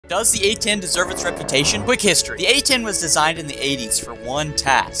Does the A-10 deserve its reputation? Quick history. The A-10 was designed in the 80s for one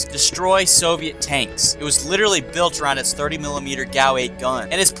task: destroy Soviet tanks. It was literally built around its 30mm GAU-8 gun,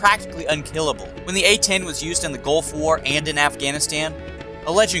 and is practically unkillable. When the A-10 was used in the Gulf War and in Afghanistan,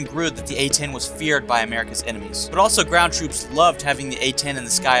 a legend grew that the A-10 was feared by America's enemies, but also ground troops loved having the A-10 in the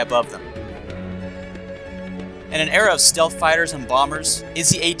sky above them. In an era of stealth fighters and bombers, is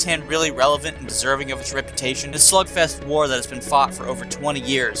the A-10 really relevant and deserving of its reputation? A slugfest war that has been fought for over 20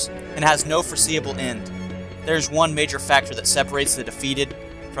 years and has no foreseeable end. There is one major factor that separates the defeated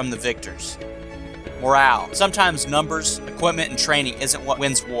from the victors: morale. Sometimes numbers, equipment, and training isn't what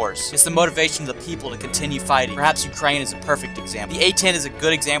wins wars. It's the motivation of the people to continue fighting. Perhaps Ukraine is a perfect example. The A-10 is a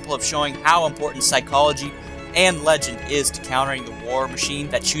good example of showing how important psychology and legend is to countering the war machine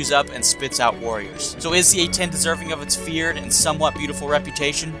that chews up and spits out warriors. So is the A-10 deserving of its feared and somewhat beautiful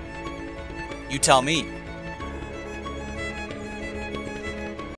reputation? You tell me.